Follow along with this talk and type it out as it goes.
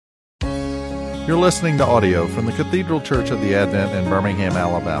You're listening to audio from the Cathedral Church of the Advent in Birmingham,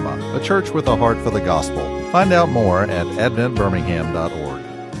 Alabama, a church with a heart for the gospel. Find out more at adventbirmingham.org.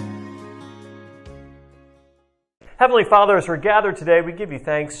 Heavenly Father, as we're gathered today, we give you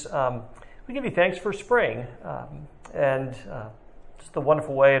thanks. We give you thanks for spring and just the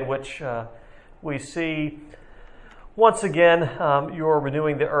wonderful way in which we see once again you're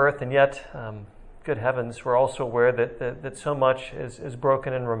renewing the earth, and yet, good heavens, we're also aware that so much is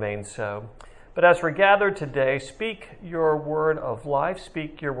broken and remains so. But as we're gathered today, speak your word of life,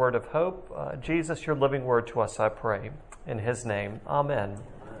 speak your word of hope. Jesus, your living word to us, I pray. In his name, amen.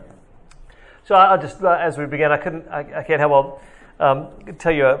 So I'll just, as we begin, I can't help but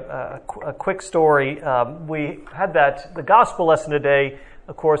tell you a quick story. We had the gospel lesson today,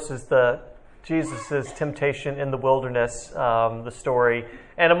 of course, is Jesus' temptation in the wilderness, the story.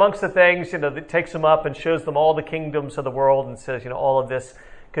 And amongst the things, that takes them up and shows them all the kingdoms of the world and says, all of this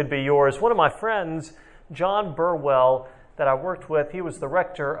could be yours. One of my friends, John Burwell, that I worked with, he was the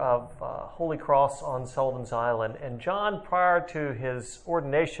rector of Holy Cross on Sullivan's Island. And John, prior to his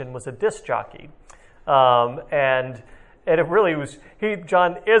ordination, was a disc jockey. And it really was,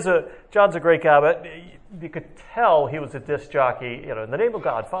 John's a great guy, but you could tell he was a disc jockey, in the name of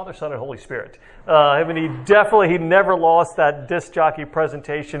God, Father, Son, and Holy Spirit. He never lost that disc jockey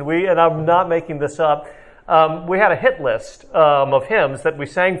presentation. And I'm not making this up, we had a hit list of hymns that we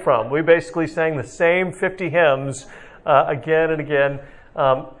sang from. We basically sang the same 50 hymns again and again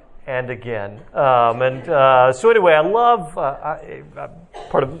and again. So anyway, I love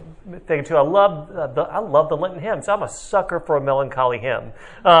part of the thing too. I love the Lenten hymns. I'm a sucker for a melancholy hymn.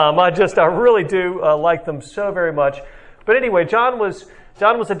 I really do like them so very much. But anyway, John was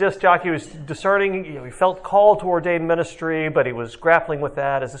a disc jockey. He was discerning. He felt called to ordained ministry, but he was grappling with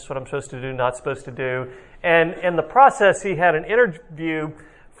that. Is this what I'm supposed to do? Not supposed to do? And in the process, he had an interview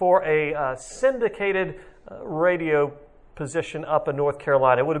for a syndicated radio position up in North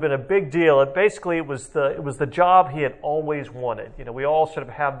Carolina. It would have been a big deal. It was the job he had always wanted. We all sort of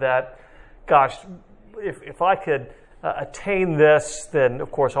have that. Gosh, if I could attain this, then of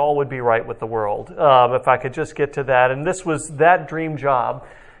course all would be right with the world. If I could just get to that, and this was that dream job.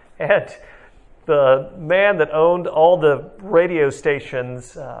 And the man that owned all the radio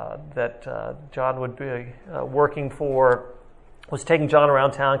stations that John would be working for was taking John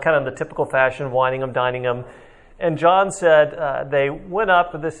around town, kind of in the typical fashion, wining him, dining him. And John said they went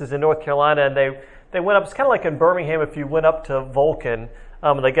up, this is in North Carolina, and they went up, it's kind of like in Birmingham if you went up to Vulcan,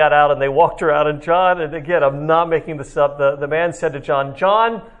 and they got out and they walked around, and John, and again, I'm not making this up, the man said to John,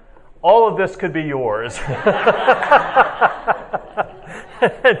 "John, all of this could be yours."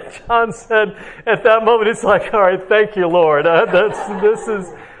 And John said, at that moment, it's like, all right, thank you, Lord. This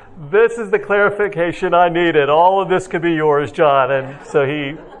is the clarification I needed. All of this could be yours, John. And so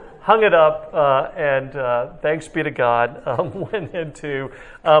he hung it up, and thanks be to God, went into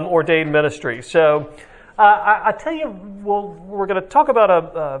ordained ministry. So I tell you, we're going to talk about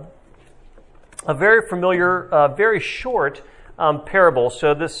a very familiar, very short parable.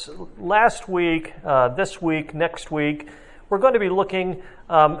 So this week, next week, we're going to be looking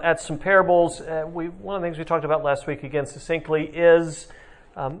at some parables. One of the things we talked about last week, again, succinctly, is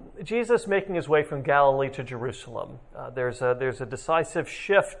Jesus making his way from Galilee to Jerusalem. There's a decisive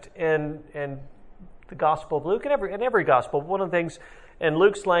shift in the Gospel of Luke, in every Gospel. One of the things in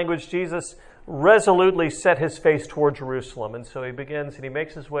Luke's language, Jesus resolutely set his face toward Jerusalem, and so he begins and he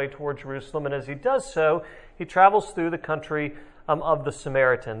makes his way toward Jerusalem. And as he does so, he travels through the country of the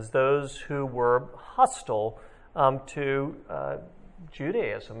Samaritans, those who were hostile to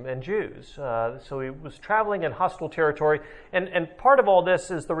Judaism and Jews. So he was traveling in hostile territory. And part of all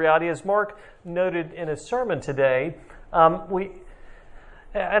this is the reality, as Mark noted in his sermon today, actually,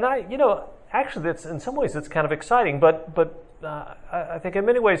 that's, in some ways it's kind of exciting, but I think in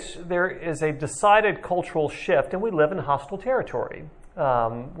many ways there is a decided cultural shift, and we live in hostile territory.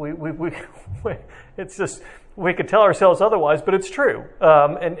 It's just, we could tell ourselves otherwise, but it's true.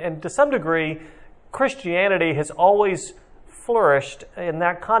 And to some degree, Christianity has always flourished in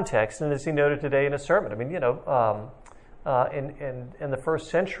that context, and as he noted today in his sermon, in the first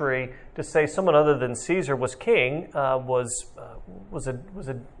century, to say someone other than Caesar was king was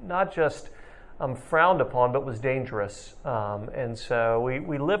not just frowned upon, but was dangerous. And so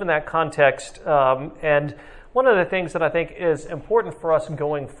we live in that context. And one of the things that I think is important for us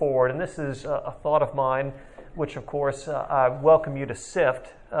going forward, and this is a thought of mine, which of course I welcome you to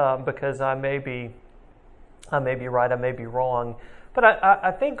sift, because I may be right, I may be wrong. But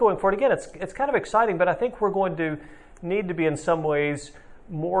I think going forward, again, it's kind of exciting, but I think we're going to need to be in some ways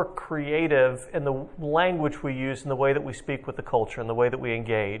more creative in the language we use, in the way that we speak with the culture, in the way that we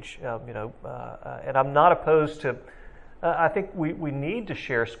engage. And I'm not opposed to. I think we need to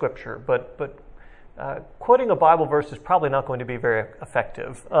share Scripture, but quoting a Bible verse is probably not going to be very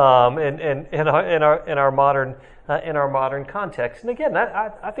effective in our modern context. And again,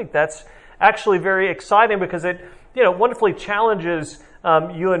 I think that's actually very exciting, because it wonderfully challenges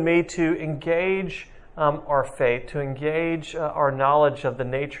you and me to engage our faith, to engage our knowledge of the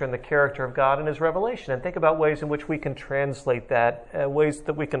nature and the character of God and His revelation, and think about ways in which we can translate that, ways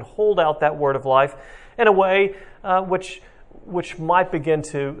that we can hold out that word of life in a way which might begin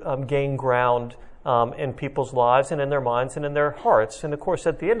to gain ground in people's lives and in their minds and in their hearts. And of course,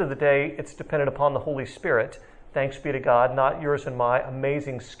 at the end of the day, it's dependent upon the Holy Spirit. Thanks be to God, not yours and my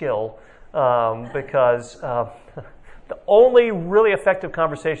amazing skill, because the only really effective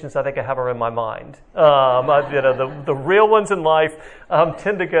conversations I think I have are in my mind. The real ones in life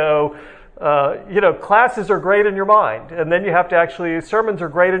tend to go, classes are great in your mind, and then you have to sermons are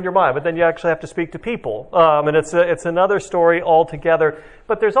great in your mind, but then you actually have to speak to people, and it's another story altogether.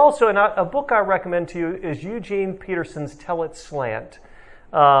 But there's also a book I recommend to you is Eugene Peterson's Tell It Slant.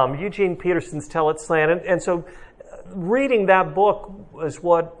 Eugene Peterson's Tell It Slant, and so reading that book is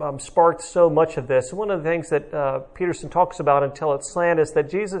what sparked so much of this. And one of the things that Peterson talks about in Tell It Slant is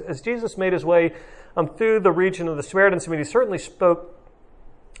that as Jesus made his way through the region of the Samaritans, he certainly spoke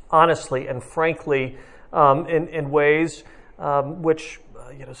honestly and frankly in ways which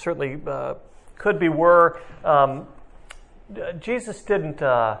certainly could be Jesus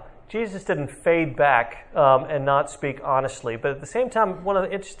didn't fade back and not speak honestly. But at the same time, one of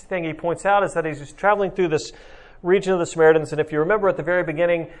the interesting things he points out is that he's traveling through this region of the Samaritans, and if you remember at the very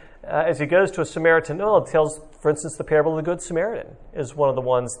beginning, as he goes to a Samaritan, it tells, for instance, the parable of the Good Samaritan is one of the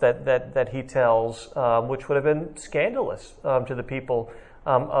ones that he tells, which would have been scandalous to the people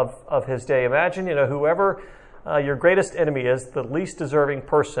of his day. Imagine, whoever your greatest enemy is, the least deserving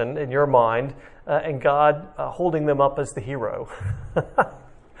person in your mind, and God holding them up as the hero.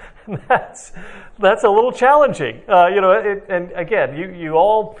 That's a little challenging, and again, you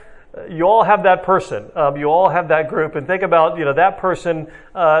all have that person. You all have that group, and think about that person.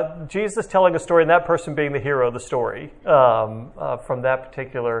 Jesus telling a story, and that person being the hero of the story from that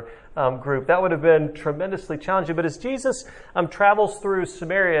particular group. That would have been tremendously challenging. But as Jesus travels through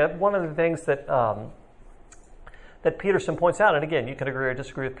Samaria, one of the things that Peterson points out, and again, you can agree or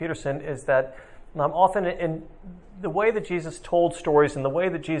disagree with Peterson, is that often in the way that Jesus told stories and the way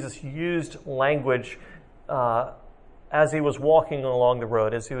that Jesus used language as he was walking along the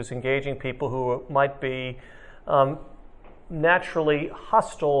road, as he was engaging people who might be naturally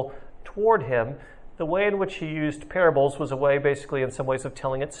hostile toward him, the way in which he used parables was a way, basically, in some ways, of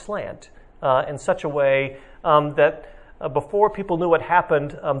telling it slant, in such a way that before people knew what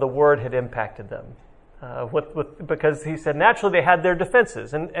happened, the word had impacted them. Because he said naturally they had their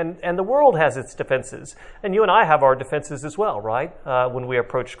defenses, and the world has its defenses, and you and I have our defenses as well, right? When we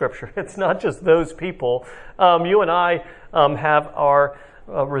approach Scripture, it's not just those people. You and I have our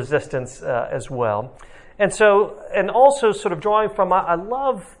resistance as well, and also sort of drawing from.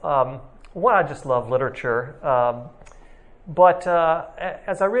 I just love literature, but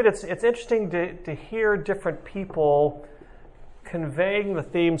as I read, it's interesting to hear different people conveying the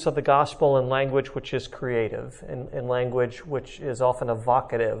themes of the gospel in language which is creative, in language which is often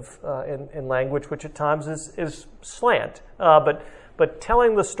evocative, in language which at times is slant, but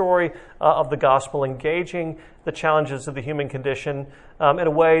telling the story of the gospel, engaging the challenges of the human condition in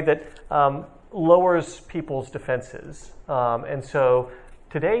a way that lowers people's defenses. And so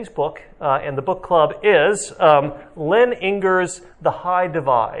today's book and the book club is Lynn Inger's The High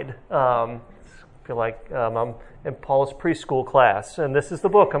Divide. I feel like I'm in Paula's preschool class, and this is the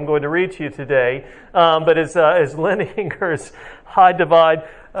book I'm going to read to you today. But is Lynn Inger's High Divide.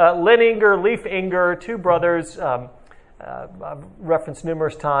 Lynn Inger, Leif Inger, two brothers. I've referenced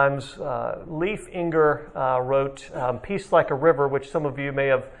numerous times. Leif Inger wrote Peace Like a River, which some of you may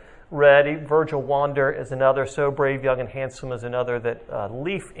have read. Virgil Wander is another. So Brave, Young, and Handsome is another that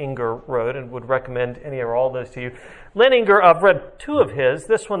Leif Inger wrote, and would recommend any or all those to you. Lynn Inger, I've read two of his.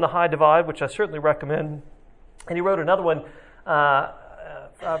 This one, The High Divide, which I certainly recommend. And he wrote another one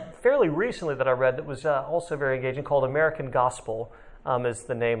fairly recently that I read that was also very engaging, called American Gospel is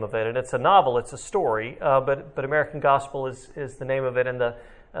the name of it. And it's a novel, it's a story, but American Gospel is the name of it. And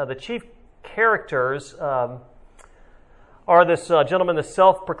the chief characters are this gentleman, the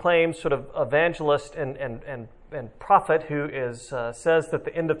self-proclaimed sort of evangelist and prophet who says that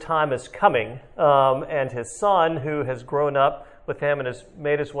the end of time is coming, and his son, who has grown up with him and has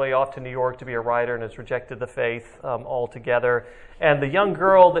made his way off to New York to be a writer and has rejected the faith altogether. And the young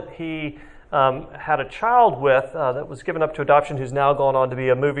girl that he had a child with that was given up to adoption, who's now gone on to be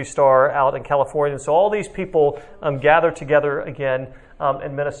a movie star out in California. And so all these people gather together again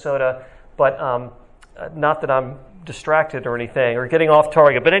in Minnesota, but not that I'm distracted or anything or getting off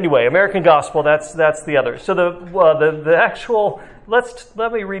target. But anyway, American Gospel, that's the other. So the actual,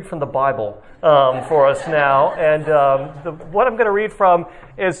 let me read from the Bible for us now. And what I'm going to read from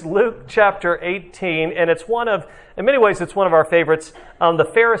is Luke chapter 18, and it's in many ways, it's one of our favorites, the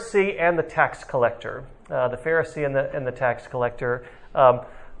Pharisee and the tax collector. The Pharisee and the tax collector.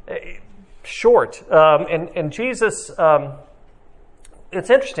 Short. And Jesus, it's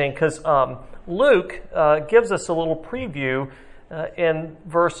interesting because Luke gives us a little preview in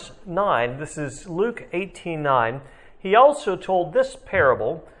verse 9. This is Luke 18:9. He also told this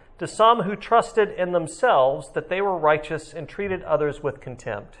parable to some who trusted in themselves that they were righteous and treated others with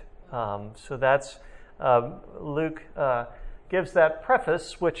contempt. So that's Luke gives that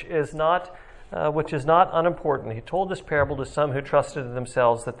preface, which is not unimportant. He told this parable to some who trusted in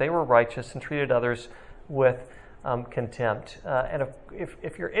themselves that they were righteous and treated others with contempt. And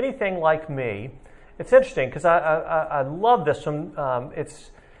if you're anything like me, it's interesting because I love this one.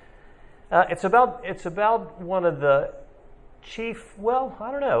 It's about one of the chief,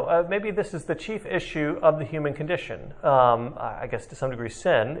 maybe this is the chief issue of the human condition. I guess to some degree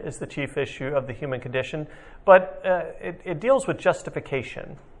sin is the chief issue of the human condition, but it deals with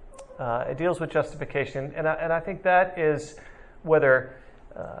justification. It deals with justification, and I think that is whether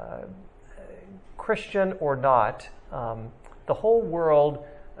Christian or not, the whole world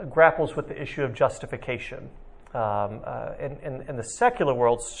grapples with the issue of justification. In the secular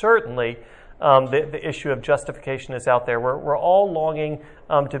world, certainly, the issue of justification is out there. We're all longing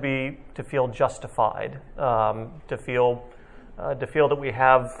to feel justified, to feel that we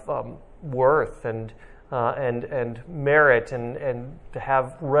have worth and merit and to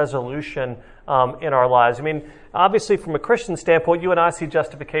have resolution in our lives. I mean, obviously, from a Christian standpoint, you and I see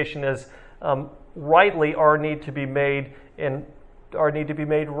justification as rightly our need to be made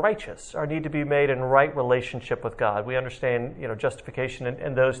righteous, our need to be made in right relationship with God. We understand, justification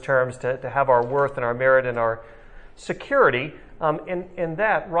in those terms to have our worth and our merit and our security in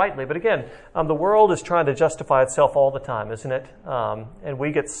that rightly. But again, the world is trying to justify itself all the time, isn't it? And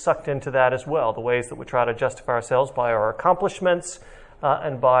we get sucked into that as well. The ways that we try to justify ourselves by our accomplishments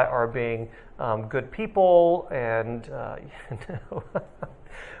and by our being good people and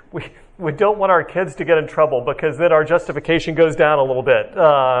We don't want our kids to get in trouble because then our justification goes down a little bit.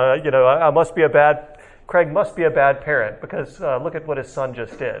 Craig must be a bad parent because look at what his son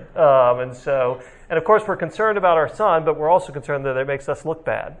just did. And of course we're concerned about our son, but we're also concerned that it makes us look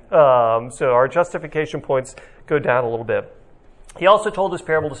bad. So our justification points go down a little bit. He also told this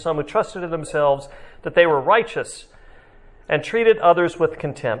parable to some who trusted in themselves that they were righteous and treated others with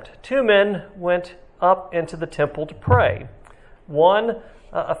contempt. 2 men went up into the temple to pray. One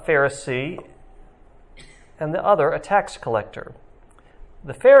a Pharisee, and the other a tax collector.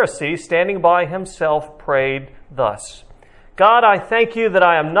 The Pharisee, standing by himself, prayed thus: God, I thank you that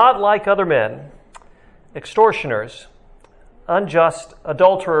I am not like other men, extortioners, unjust,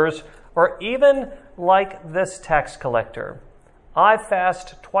 adulterers, or even like this tax collector. I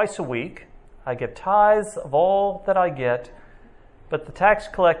fast twice a week. I give tithes of all that I get. But the tax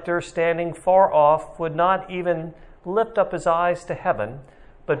collector, standing far off, would not even lift up his eyes to heaven,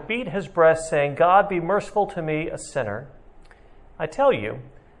 but beat his breast, saying, God, be merciful to me, a sinner. I tell you,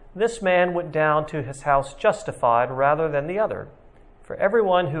 this man went down to his house justified rather than the other. For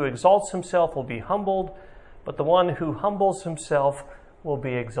everyone who exalts himself will be humbled, but the one who humbles himself will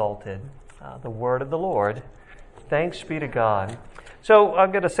be exalted. The word of the Lord. Thanks be to God. So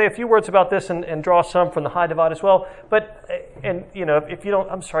I'm going to say a few words about this and draw some from the High Divide as well. But, if you don't,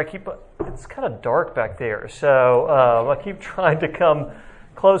 I'm sorry, it's kind of dark back there. So I keep trying to come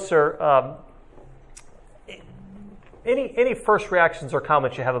closer. Any first reactions or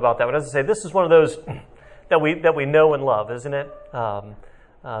comments you have about that one? As I say, this is one of those that we know and love, isn't it?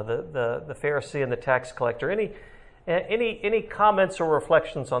 The Pharisee and the tax collector. Any comments or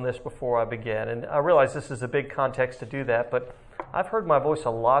reflections on this before I begin? And I realize this is a big context to do that, but I've heard my voice a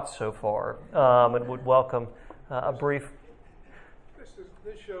lot so far, and would welcome a brief.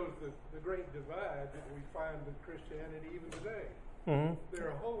 This shows the great divide that we find in Christianity even today. Mm-hmm. There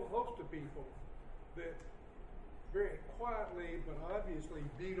are a whole host of people that very quietly but obviously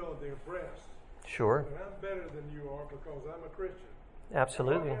beat on their breast. Sure. But I'm better than you are because I'm a Christian.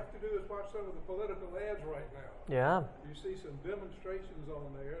 Absolutely. All you have to do is watch some of the political ads right now. Yeah. You see some demonstrations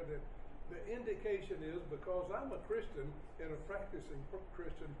on there that the indication is because I'm a Christian and a practicing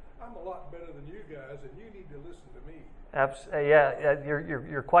Christian, I'm a lot better than you guys, and you need to listen to me. Yeah,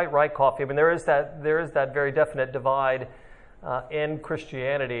 you're quite right, Coffee. I mean, there is that very definite divide in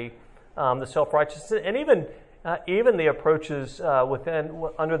Christianity, the self-righteousness, and even the approaches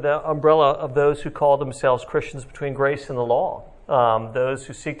under the umbrella of those who call themselves Christians between grace and the law, those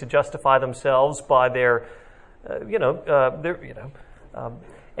who seek to justify themselves by their,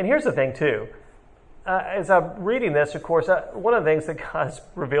 and here's the thing too. As I'm reading this, of course, one of the things that God's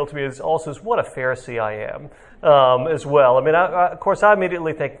revealed to me is what a Pharisee I am as well. I mean, of course, I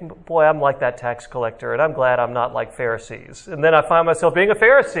immediately think, boy, I'm like that tax collector, and I'm glad I'm not like Pharisees. And then I find myself being a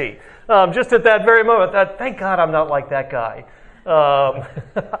Pharisee just at that very moment. Thank God I'm not like that guy.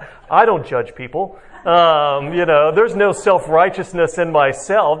 I don't judge people. There's no self-righteousness in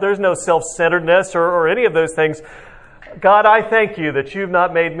myself. There's no self-centeredness or any of those things. God, I thank you that you've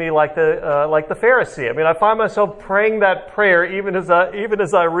not made me like the Pharisee. I mean, I find myself praying that prayer even as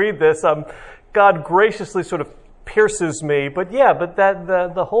I read this. God graciously sort of pierces me. But that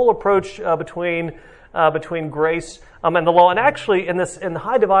the whole approach between grace and the law, and actually in the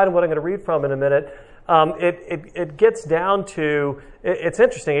high divide of what I'm going to read from in a minute, it gets down to. It's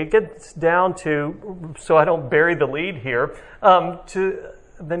interesting. It gets down to, so I don't bury the lead here, to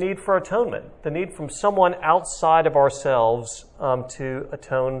the need for atonement, the need from someone outside of ourselves to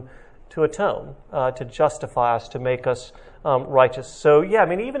atone, to justify us, to make us righteous. So, I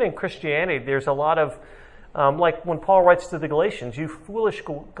mean, even in Christianity, there's a lot of, like when Paul writes to the Galatians, you foolish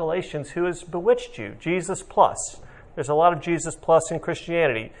Galatians, who has bewitched you? Jesus plus. There's a lot of Jesus plus in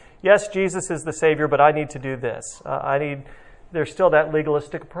Christianity. Yes, Jesus is the Savior, but I need to do this. There's still that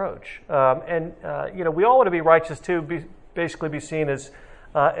legalistic approach. We all want to be righteous too, basically be seen as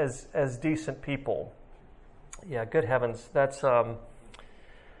decent people. Yeah, good heavens, that's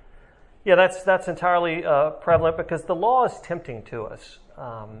entirely prevalent because the law is tempting to us.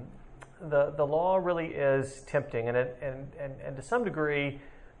 The law really is tempting, and to some degree,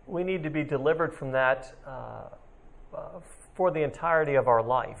 we need to be delivered from that for the entirety of our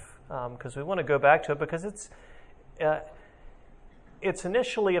life, because we want to go back to it because it's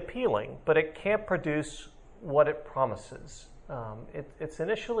initially appealing, but it can't produce what it promises. It's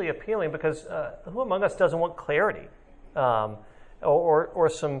initially appealing because who among us doesn't want clarity or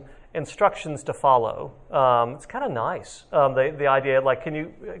some instructions to follow? It's kind of nice. The idea, like, can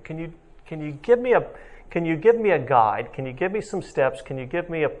you give me a guide? Can you give me some steps? Can you give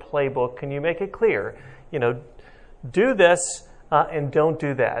me a playbook? Can you make it clear? Do this and don't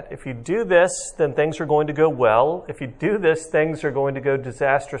do that. If you do this, then things are going to go well. If you do this, things are going to go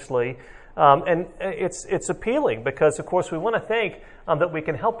disastrously. And it's appealing because, of course, we want to think that we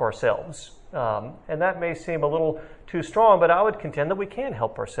can help ourselves. And that may seem a little too strong, but I would contend that we can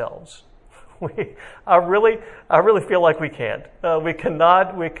help ourselves. I really feel like we can't. We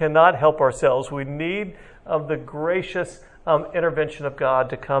cannot help ourselves. We need the gracious intervention of God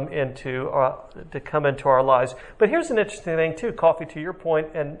to come into our lives. But here's an interesting thing too, Coffee, to your point,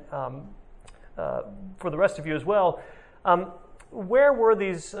 and for the rest of you as well. Where were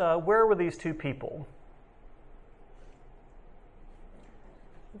these two people?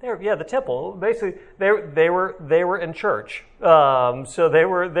 The temple. Basically, they were in church. So they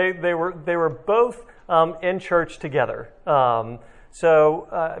were both in church together.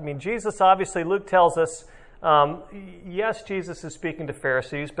 Jesus obviously, Luke tells us, yes, Jesus is speaking to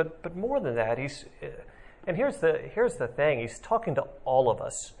Pharisees, but more than that, and here's the thing, he's talking to all of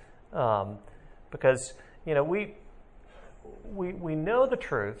us, because we know the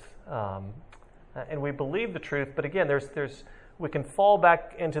truth, and we believe the truth, but again, we can fall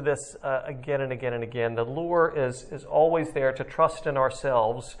back into this again and again and again. The lure is always there to trust in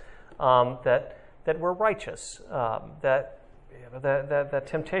ourselves that we're righteous, that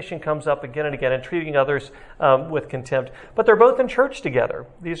temptation comes up again and again, and treating others with contempt. But they're both in church together.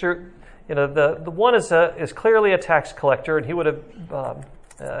 These are, the one is clearly a tax collector, and he would have,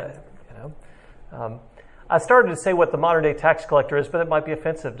 I started to say what the modern day tax collector is, but it might be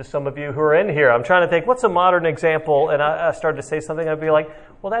offensive to some of you who are in here. I'm trying to think, what's a modern example? And I started to say something, I'd be like,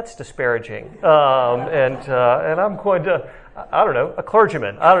 well, that's disparaging. And I'm going to, I don't know, a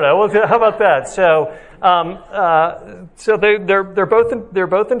clergyman. I don't know. How about that? So they're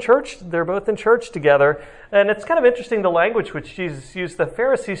both in church. They're both in church together. And it's kind of interesting the language which Jesus used. The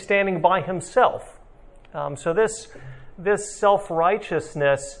Pharisee standing by himself. So this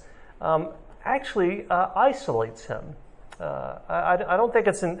self-righteousness actually isolates him. I don't think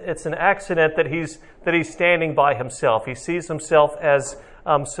it's an accident that he's standing by himself. He sees himself as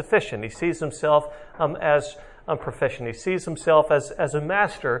sufficient. He sees himself as profession. He sees himself as a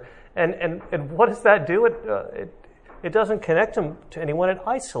master. And what does that do? It doesn't connect him to anyone. It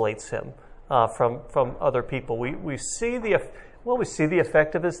isolates him from other people. We see the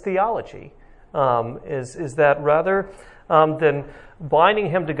effect of his theology. Is that rather than binding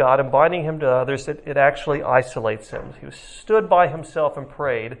him to God and binding him to others, it actually isolates him. He stood by himself and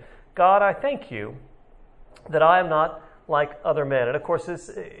prayed, God, I thank you that I am not like other men. And of course,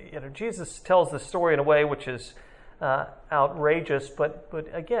 Jesus tells the story in a way which is outrageous, but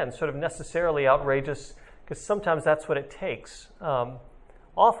again, sort of necessarily outrageous, because sometimes that's what it takes.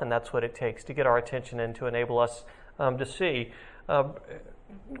 Often that's what it takes to get our attention and to enable us to see.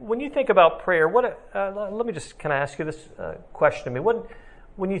 When you think about prayer, let me just kind of ask you this question to me.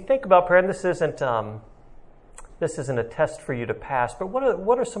 When you think about prayer, and this isn't a test for you to pass, but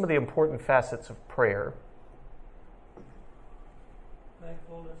what are some of the important facets of prayer?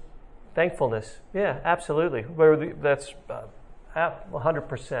 Thankfulness. Yeah, absolutely. That's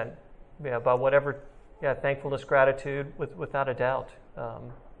 100%. Yeah, about whatever. Yeah, thankfulness, gratitude, without a doubt.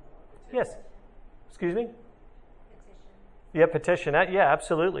 Yes. Excuse me? Yeah, petition. Yeah,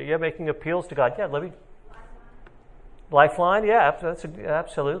 absolutely. Yeah, making appeals to God. Yeah, Libby. Lifeline. Yeah, that's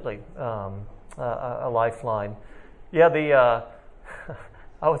absolutely a lifeline. Yeah,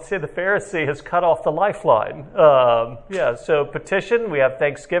 I would say the Pharisee has cut off the lifeline. Yeah, so petition. We have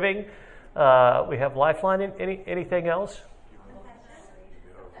thanksgiving. We have lifeline. Anything else?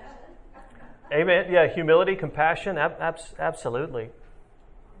 Amen. Yeah, humility, compassion. Absolutely.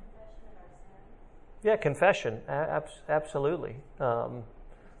 Yeah, confession. Absolutely. Seeking the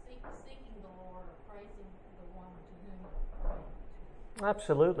Lord or praising the one to whom you pray.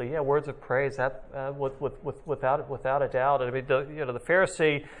 Absolutely. Yeah, words of praise. Without a doubt. I mean, the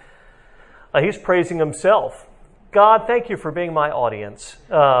Pharisee, he's praising himself. God, thank you for being my audience.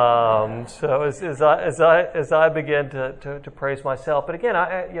 So as I begin to praise myself, but again,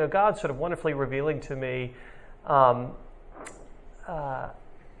 God's sort of wonderfully revealing to me.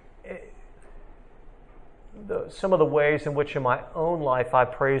 Some of the ways in which in my own life I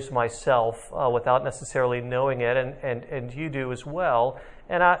praise myself without necessarily knowing it, and you do as well.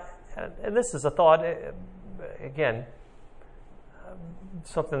 And this is a thought, again,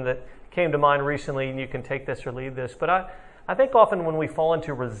 something that came to mind recently, and you can take this or leave this. But I think often when we fall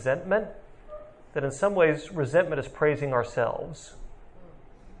into resentment, that in some ways resentment is praising ourselves.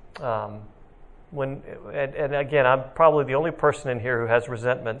 And again, I'm probably the only person in here who has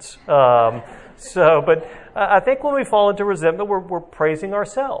resentments. But I think when we fall into resentment, we're praising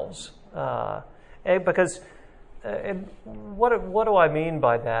ourselves. Because what do I mean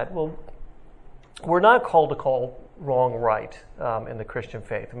by that? Well, we're not called to call wrong right in the Christian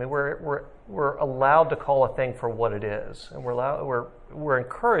faith. I mean, we're allowed to call a thing for what it is, and we're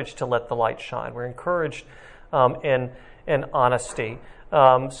encouraged to let the light shine. We're encouraged in honesty.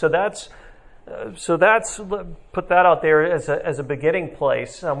 So that's put that out there as a beginning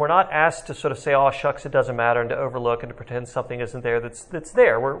place. We're not asked to sort of say, "Oh shucks, it doesn't matter," and to overlook and to pretend something isn't there that's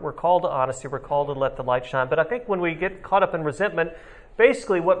there. We're called to honesty. We're called to let the light shine. But I think when we get caught up in resentment,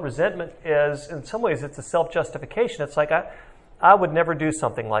 basically what resentment is, in some ways, it's a self-justification. It's like I would never do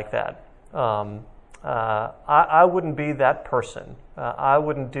something like that. I wouldn't be that person. I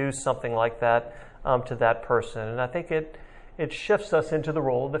wouldn't do something like that to that person. And I think it shifts us into the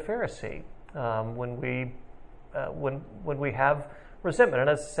role of the Pharisee. When we have resentment. And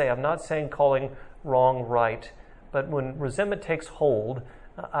as I say, I'm not saying calling wrong right, but when resentment takes hold,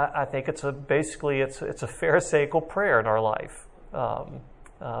 I think it's a Pharisaical prayer in our life,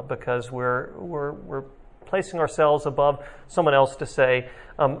 because we're placing ourselves above someone else to say,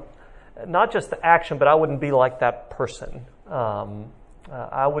 not just the action, but I wouldn't be like that person.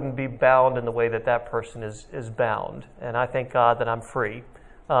 I wouldn't be bound in the way that person is bound. And I thank God that I'm free.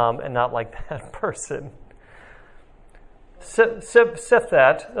 And not like that person. Sift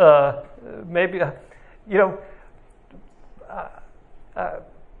that. Maybe,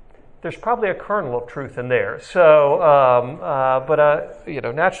 there's probably a kernel of truth in there. So,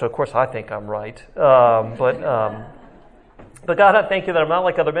 naturally, of course, I think I'm right. But God, I thank you that I'm not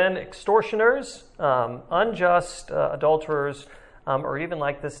like other men, extortioners, unjust, adulterers, or even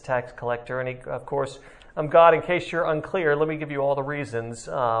like this tax collector. And of course, God, in case you're unclear, let me give you all the reasons.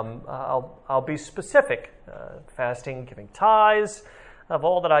 I'll be specific. Fasting, giving tithes of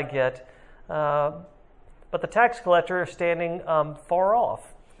all that I get. But the tax collector is standing far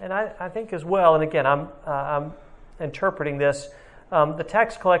off. And I think as well, and again, I'm interpreting this, the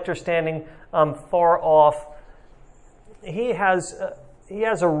tax collector standing far off, he has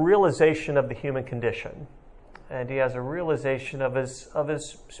a realization of the human condition. and he has a realization of his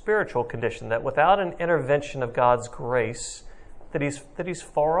spiritual condition, that without an intervention of God's grace, that he's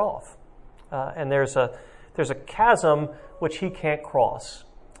far off, and there's a chasm which he can't cross.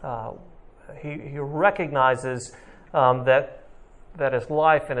 He recognizes that his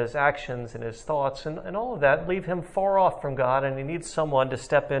life and his actions and his thoughts and all of that leave him far off from God, and he needs someone to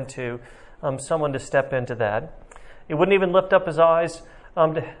step into that. He wouldn't even lift up his eyes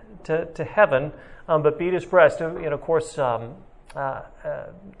to heaven, but beat his breast. And of course, no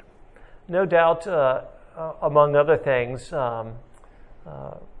doubt, among other things,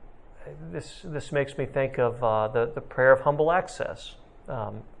 this makes me think of the prayer of humble access.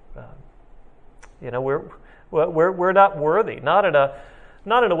 We're not worthy, not in a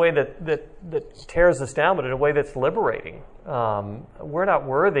way that tears us down, but in a way that's liberating. We're not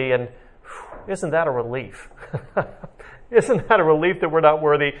worthy, and isn't that a relief? Isn't that a relief that we're not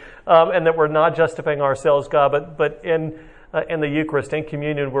worthy, and that we're not justifying ourselves, God, but in the Eucharist, in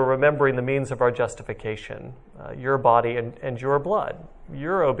communion, we're remembering the means of our justification, your body and your blood,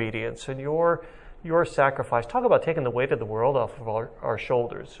 your obedience and your sacrifice. Talk about taking the weight of the world off of our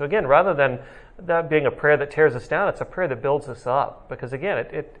shoulders. So again, rather than that being a prayer that tears us down, it's a prayer that builds us up, because again,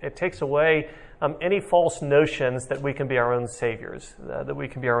 it takes away any false notions that we can be our own saviors, that we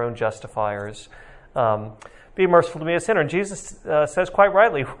can be our own justifiers. Be merciful to me, a sinner. And Jesus says quite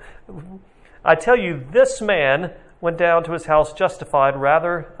rightly, I tell you, this man went down to his house justified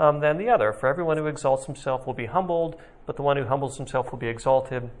rather than the other. For everyone who exalts himself will be humbled, but the one who humbles himself will be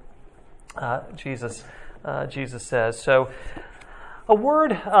exalted. Jesus says. So, a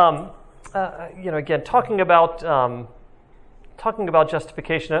word. Again, talking about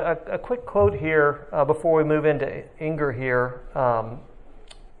justification. A quick quote here before we move into Inger here.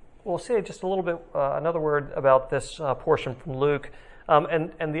 We'll say just a little bit, another word about this portion from Luke,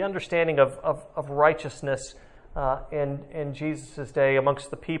 and the understanding of righteousness in Jesus' day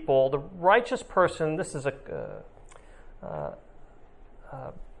amongst the people. The righteous person, this is I'll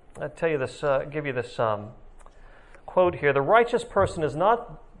tell you this, give you this quote here. The righteous person is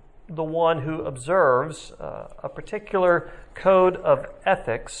not the one who observes a particular code of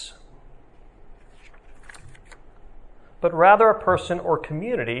ethics, but rather a person or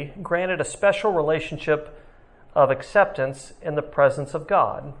community granted a special relationship of acceptance in the presence of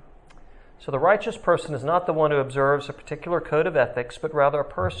God. So the righteous person is not the one who observes a particular code of ethics, but rather a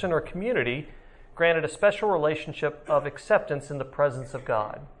person or community granted a special relationship of acceptance in the presence of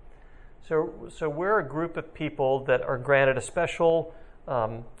God. So we're a group of people that are granted a special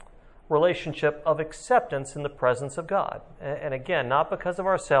relationship of acceptance in the presence of God. And again, not because of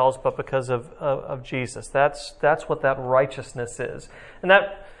ourselves, but because of Jesus. That's what that righteousness is.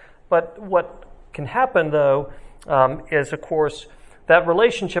 But what can happen, though, is, of course, that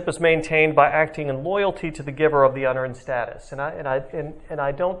relationship is maintained by acting in loyalty to the giver of the unearned status. And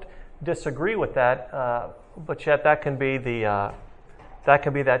I don't disagree with that, but yet that can be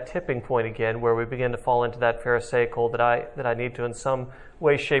that tipping point again, where we begin to fall into that Pharisaical that I need to, in some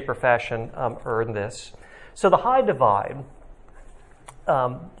way, shape, or fashion, earn this. So the high divide,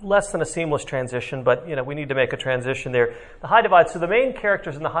 less than a seamless transition, but we need to make a transition there. The high divide. So the main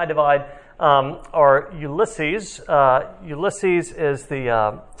characters in the high divide are Ulysses. Ulysses is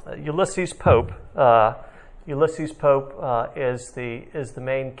the Ulysses Pope. Ulysses Pope is the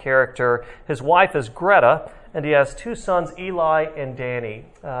main character. His wife is Greta, and he has two sons, Eli and Danny.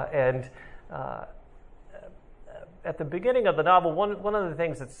 At the beginning of the novel, one of the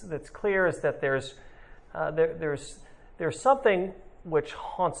things that's clear is that there's something which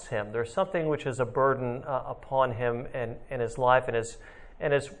haunts him. There's something which is a burden upon him and his life, and his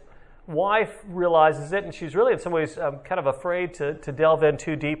wife realizes it, and she's really in some ways kind of afraid to delve in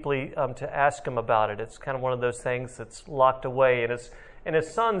too deeply to ask him about it. It's kind of one of those things that's locked away, and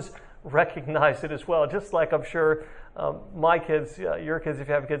his sons recognize it as well, just like I'm sure my kids, your kids, if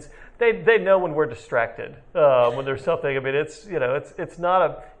you have kids, they know when we're distracted, when there's something. I mean, it's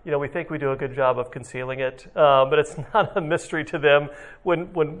not we think we do a good job of concealing it, but it's not a mystery to them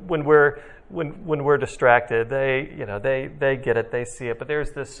when we're distracted. They get it, they see it. But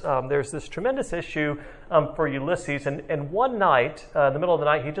there's this tremendous issue for Ulysses, and one night, in the middle of the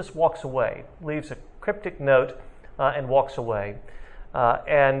night, he just walks away, leaves a cryptic note, and walks away,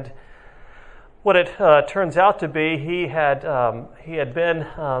 and what it turns out to be, he had been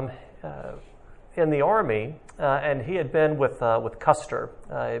in the army, and he had been with Custer.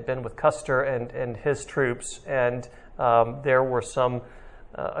 He had been with Custer and his troops, and there were some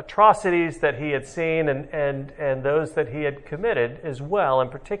atrocities that he had seen, and those that he had committed as well, and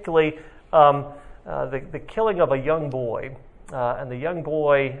particularly the killing of a young boy. And the young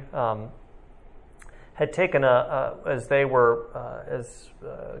boy had taken as they were as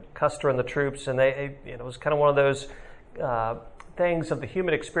Custer and the troops, and they it was kind of one of those things of the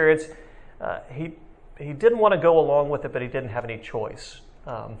human experience. He didn't want to go along with it, but he didn't have any choice.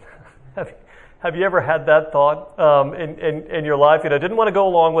 Have you ever had that thought in your life? Didn't want to go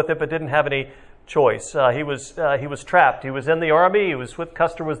along with it, but didn't have any choice. He was trapped. He was in the army. He was with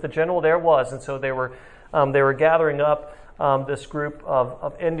Custer was the general. There it was, and so they were gathering up this group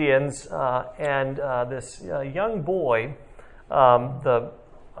of Indians and this young boy. The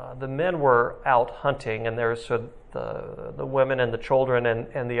men were out hunting, and there's the women and the children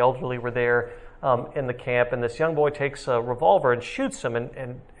and the elderly were there in the camp. And this young boy takes a revolver and shoots him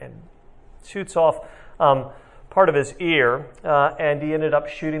and shoots off part of his ear, and he ended up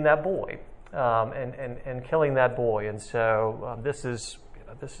shooting that boy and killing that boy. And so this is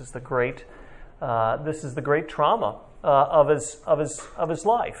the great trauma of his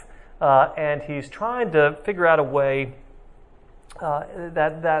life, and he's trying to figure out a way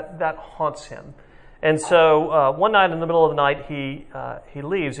that haunts him. And so one night in the middle of the night, he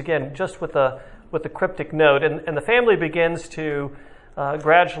leaves again, just with a cryptic note, and the family begins to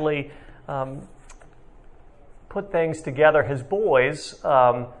gradually put things together. His boys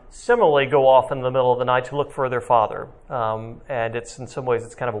similarly go off in the middle of the night to look for their father, and it's in some ways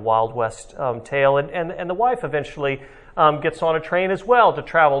it's kind of a Wild West tale. And the wife eventually gets on a train as well to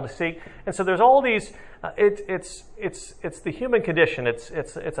travel to seek. And so there's all these. It's the human condition. It's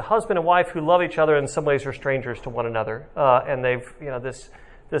a husband and wife who love each other, and in some ways are strangers to one another, and they've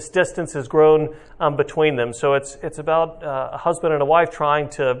this distance has grown between them. So it's about a husband and a wife trying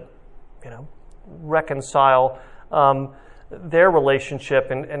to reconcile their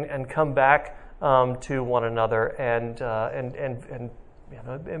relationship and come back to one another and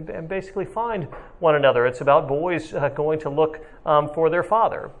basically find one another. It's about boys going to look for their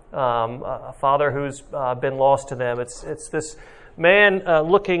father, a father who's been lost to them. It's this man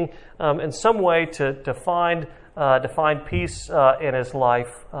looking in some way to find peace in his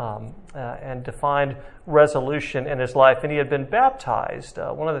life and to find resolution in his life. And he had been baptized.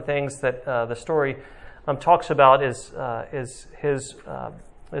 One of the things that the story talks about is his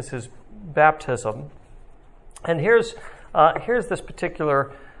baptism. And here's this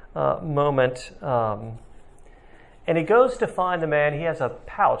particular moment. And he goes to find the man. He has a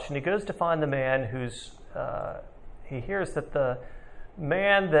pouch, and he goes to find the man who's. He hears that the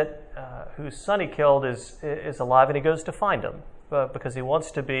man whose son he killed is alive, and he goes to find him because he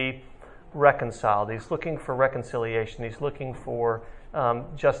wants to be reconciled. He's looking for reconciliation. He's looking for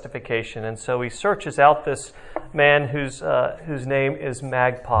justification, and so he searches out this man whose name is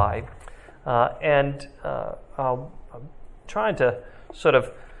Magpie, and I'm trying to sort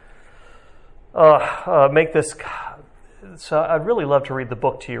of make this. So I'd really love to read the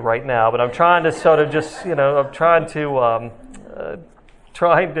book to you right now, but I'm trying to sort of just, I'm trying to.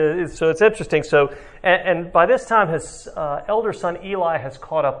 So it's interesting. So, and by this time, his elder son Eli has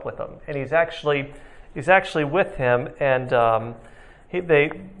caught up with him, and he's actually with him, and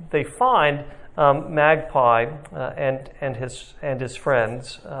they find Magpie and his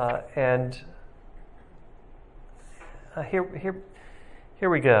friends, and here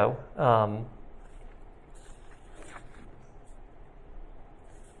we go.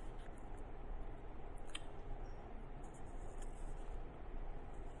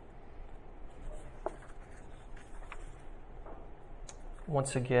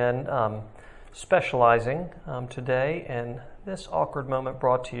 Once again, specializing today in this awkward moment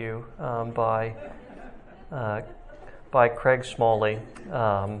brought to you by Craig Smalley.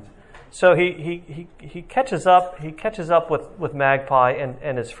 So he catches up with Magpie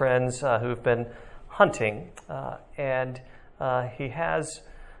and his friends who've been hunting, and he has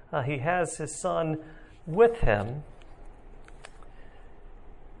his son with him.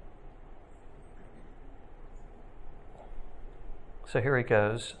 So here he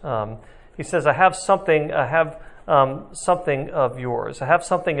goes. He says, I have something of yours. I have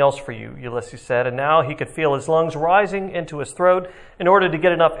something else for you, Ulysses said. And now he could feel his lungs rising into his throat. In order to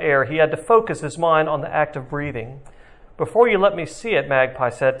get enough air, he had to focus his mind on the act of breathing. Before you let me see it, Magpie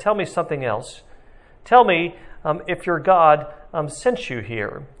said, tell me something else. Tell me if your God sent you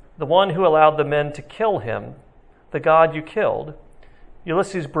here, the one who allowed the men to kill him, the God you killed.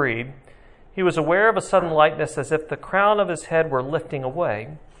 Ulysses breathed. He was aware of a sudden lightness, as if the crown of his head were lifting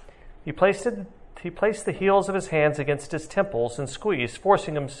away. He placed the heels of his hands against his temples and squeezed,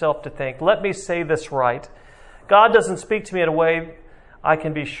 forcing himself to think, let me say this right. God doesn't speak to me in a way I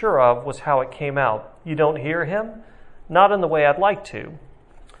can be sure of, was how it came out. You don't hear him? Not in the way I'd like to.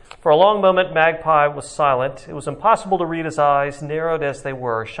 For a long moment, Magpie was silent. It was impossible to read his eyes, narrowed as they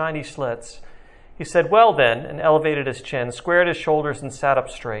were, shiny slits. He said, "Well then," and elevated his chin, squared his shoulders, and sat up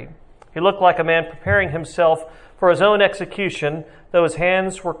straight. He looked like a man preparing himself for his own execution, though his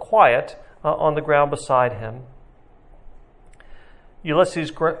hands were quiet on the ground beside him. Ulysses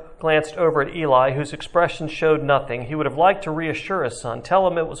glanced over at Eli, whose expression showed nothing. He would have liked to reassure his son, tell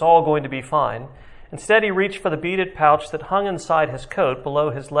him it was all going to be fine. Instead, he reached for the beaded pouch that hung inside his coat below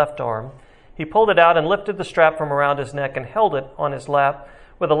his left arm. He pulled it out and lifted the strap from around his neck and held it on his lap,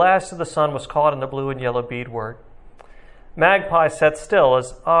 where the last of the sun was caught in the blue and yellow beadwork. Magpie sat still,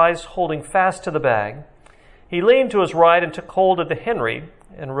 his eyes holding fast to the bag. He leaned to his right and took hold of the Henry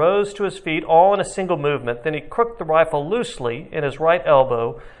and rose to his feet all in a single movement. Then he crooked the rifle loosely in his right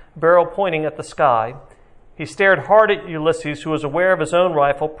elbow, barrel pointing at the sky. He stared hard at Ulysses, who was aware of his own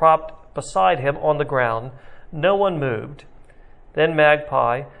rifle propped beside him on the ground. No one moved. Then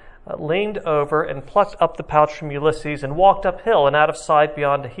Magpie leaned over and plucked up the pouch from Ulysses and walked uphill and out of sight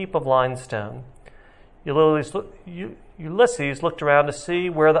beyond a heap of limestone. Ulysses looked around to see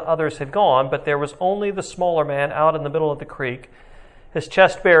where the others had gone, but there was only the smaller man out in the middle of the creek, his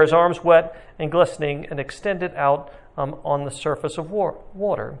chest bare, his arms wet and glistening and extended out on the surface of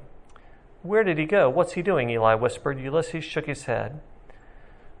water. "Where did he go? What's he doing?" Eli whispered. Ulysses shook his head.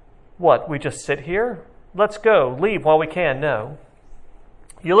 "What, we just sit here? Let's go. Leave while we can." "No."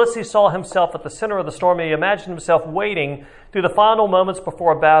 Ulysses saw himself at the center of the storm, and he imagined himself waiting through the final moments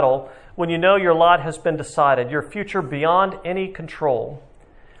before a battle when you know your lot has been decided, your future beyond any control.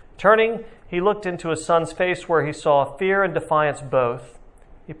 Turning, he looked into his son's face where he saw fear and defiance both.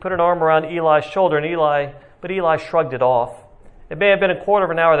 He put an arm around Eli's shoulder, but Eli shrugged it off. It may have been a quarter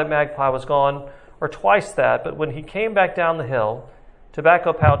of an hour that Magpie was gone, or twice that, but when he came back down the hill,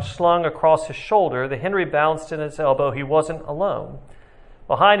 tobacco pouch slung across his shoulder, the Henry bounced in his elbow, he wasn't alone.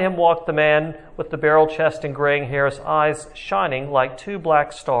 Behind him walked the man with the barrel chest and graying hair, his eyes shining like two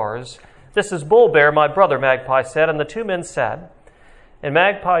black stars. "This is Bull Bear, my brother," Magpie said, and the two men sat. In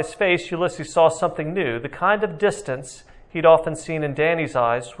Magpie's face, Ulysses saw something new, the kind of distance he'd often seen in Danny's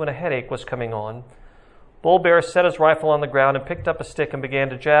eyes when a headache was coming on. Bull Bear set his rifle on the ground and picked up a stick and began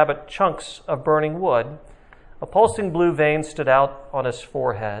to jab at chunks of burning wood. A pulsing blue vein stood out on his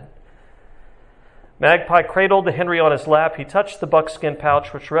forehead. Magpie cradled the Henry on his lap. He touched the buckskin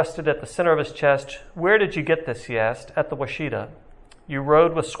pouch which rested at the center of his chest. "Where did you get this?" he asked. "At the Washita." "You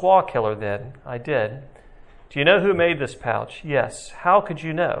rode with Squaw Killer then?" "I did." "Do you know who made this pouch?" "Yes." "How could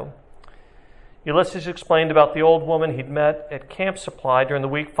you know?" Ulysses explained about the old woman he'd met at Camp Supply during the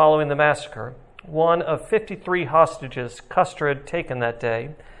week following the massacre, one of 53 hostages Custer had taken that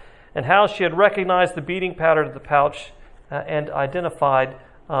day, and how she had recognized the beating pattern of the pouch and identified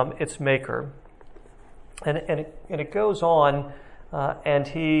its maker. And it goes on, and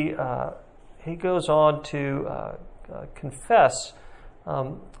he goes on to confess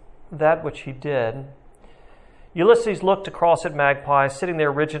that which he did. Ulysses looked across at Magpie, sitting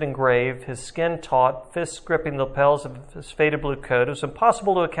there rigid and grave, his skin taut, fists gripping the lapels of his faded blue coat. It was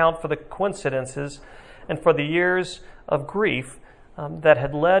impossible to account for the coincidences and for the years of grief that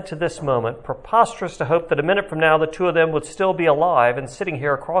had led to this moment. Preposterous to hope that a minute from now the two of them would still be alive and sitting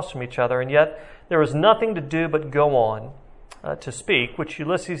here across from each other, and yet there was nothing to do but go on, to speak, which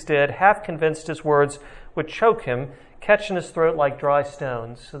Ulysses did, half convinced his words would choke him, catch in his throat like dry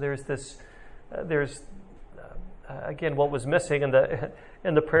stones. So there's again, what was missing in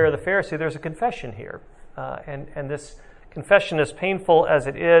the prayer of the Pharisee, there's a confession here. And this confession, as painful as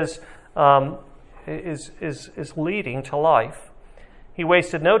it is leading to life. He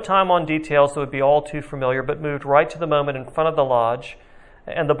wasted no time on details that would be all too familiar, but moved right to the moment in front of the lodge.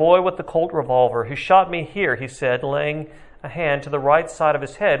 "And the boy with the Colt revolver, who shot me here," he said, laying a hand to the right side of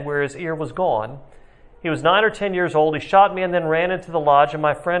his head where his ear was gone. "He was 9 or 10 years old. He shot me and then ran into the lodge, and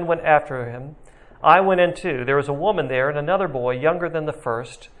my friend went after him. I went in too. There was a woman there and another boy, younger than the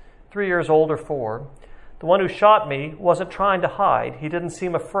first, 3 years old or 4. The one who shot me wasn't trying to hide. He didn't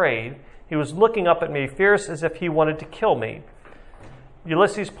seem afraid. He was looking up at me, fierce as if he wanted to kill me."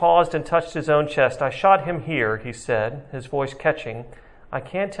 Ulysses paused and touched his own chest. "I shot him here," he said, his voice catching. "I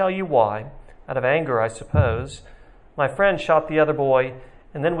can't tell you why. Out of anger, I suppose. My friend shot the other boy,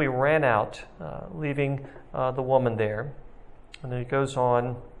 and then we ran out, leaving the woman there." And then he goes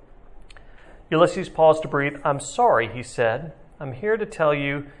on. Ulysses paused to breathe. "I'm sorry," he said. "I'm here to tell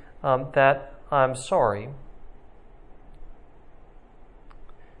you that I'm sorry."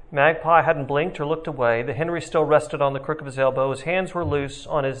 Magpie hadn't blinked or looked away. The Henry still rested on the crook of his elbow. His hands were loose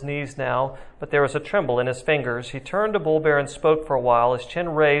on his knees now, but there was a tremble in his fingers. He turned to Bull Bear and spoke for a while, his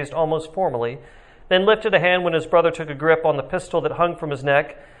chin raised almost formally, then lifted a hand when his brother took a grip on the pistol that hung from his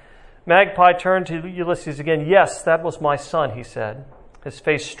neck. Magpie turned to Ulysses again. "Yes, that was my son," he said. his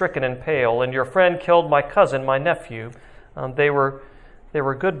face stricken and pale. And your friend killed my cousin, my nephew. They were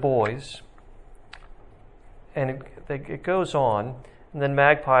good boys. And it goes on. And then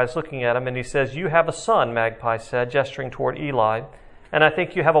Magpie is looking at him, and he says, "You have a son," Magpie said, gesturing toward Eli. "And I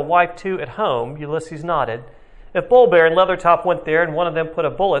think you have a wife, too, at home." Ulysses nodded. "If Bullbear and Leathertop went there and one of them put a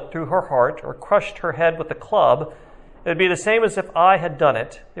bullet through her heart or crushed her head with a club, it would be the same as if I had done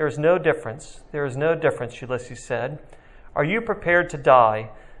it. There is no difference. There is no difference," Ulysses said. "Are you prepared to die?"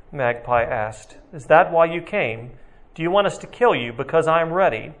 Magpie asked. "Is that why you came? Do you want us to kill you because I am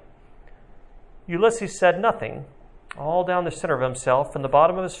ready?" Ulysses said nothing. All down the center of himself, from the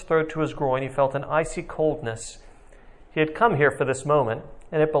bottom of his throat to his groin, he felt an icy coldness. He had come here for this moment,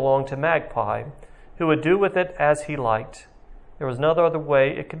 and it belonged to Magpie, who would do with it as he liked. There was no other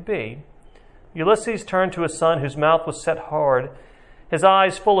way it could be. Ulysses turned to his son, whose mouth was set hard, his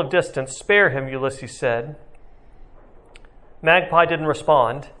eyes full of distance. "Spare him," Ulysses said. Magpie didn't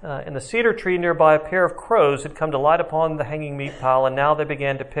respond. In the cedar tree nearby, a pair of crows had come to light upon the hanging meat pile, and now they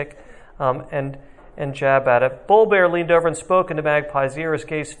began to pick and jab at it. Bullbear leaned over and spoke into Magpie's ear, his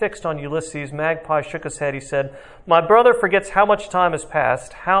gaze fixed on Ulysses. Magpie shook his head. He said, "My brother forgets how much time has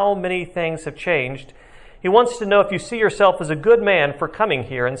passed, how many things have changed. He wants to know if you see yourself as a good man for coming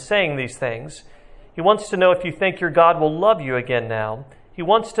here and saying these things. He wants to know if you think your God will love you again now. He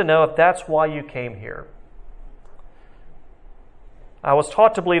wants to know if that's why you came here." "I was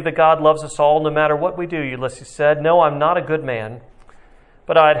taught to believe that God loves us all, no matter what we do," Ulysses said. "No, I'm not a good man.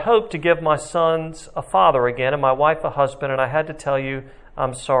 But I had hoped to give my sons a father again and my wife a husband, and I had to tell you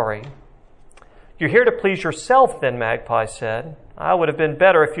I'm sorry." "You're here to please yourself then," Magpie said. "I would have been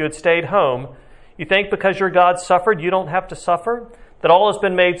better if you had stayed home. You think because your God suffered, you don't have to suffer? That all has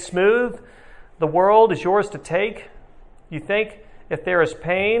been made smooth? The world is yours to take? You think if there is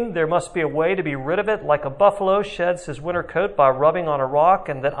pain, there must be a way to be rid of it, like a buffalo sheds his winter coat by rubbing on a rock,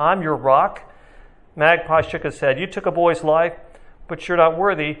 and that I'm your rock?" Magpie shook his head. "You took a boy's life, but you're not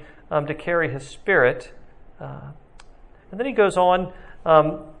worthy to carry his spirit." And then he goes on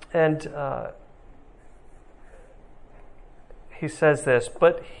and he says this,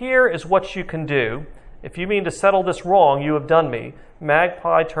 "But here is what you can do. If you mean to settle this wrong you have done me."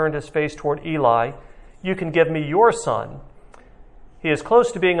 Magpie turned his face toward Eli. "You can give me your son. He is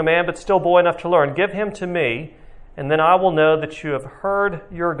close to being a man, but still boy enough to learn. Give him to me, and then I will know that you have heard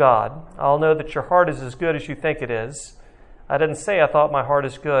your God. I'll know that your heart is as good as you think it is. I didn't say I thought my heart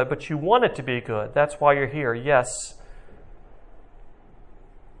is good, but you want it to be good. That's why you're here. Yes."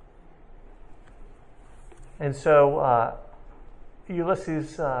 And so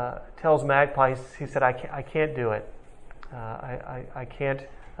Ulysses tells Magpie, he said, I can't do it. I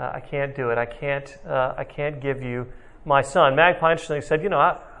can't do it. I can't give you my son." Magpie interestingly said,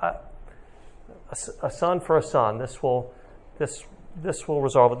 a son for a son. This will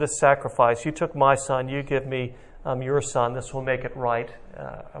resolve it. This sacrifice. You took my son. You give me your son. This will make it right.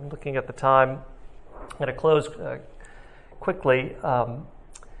 I'm looking at the time. I'm going to close quickly.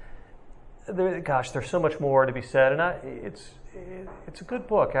 There's so much more to be said, and it's a good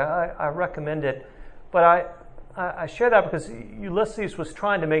book. I recommend it, but I share that because Ulysses was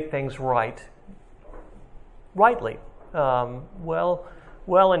trying to make things rightly,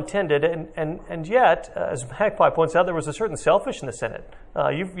 well intended, and yet, as Magpie points out, there was a certain selfishness in it.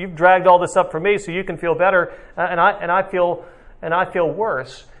 You've dragged all this up for me, so you can feel better, and I feel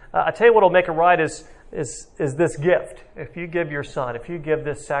worse. I tell you what will make it right is this gift. If you give your son, if you give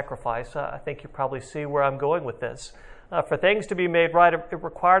this sacrifice, I think you probably see where I'm going with this. For things to be made right, it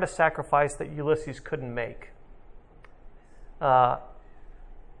required a sacrifice that Ulysses couldn't make.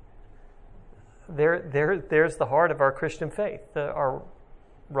 There's the heart of our Christian faith. Our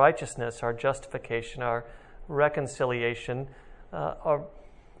righteousness, our justification, our reconciliation are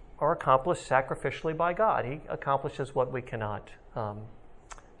accomplished sacrificially by God. He accomplishes what we cannot.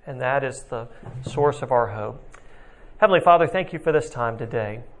 And that is the source of our hope. Heavenly Father, thank you for this time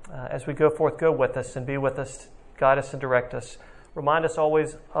today. As we go forth, go with us and be with us, guide us and direct us. Remind us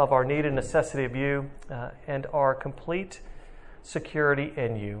always of our need and necessity of you and our complete security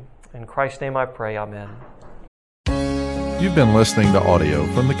in you. In Christ's name I pray, amen. You've been listening to audio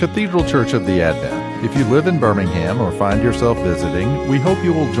from the Cathedral Church of the Advent. If you live in Birmingham or find yourself visiting, we hope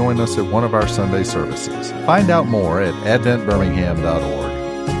you will join us at one of our Sunday services. Find out more at adventbirmingham.org.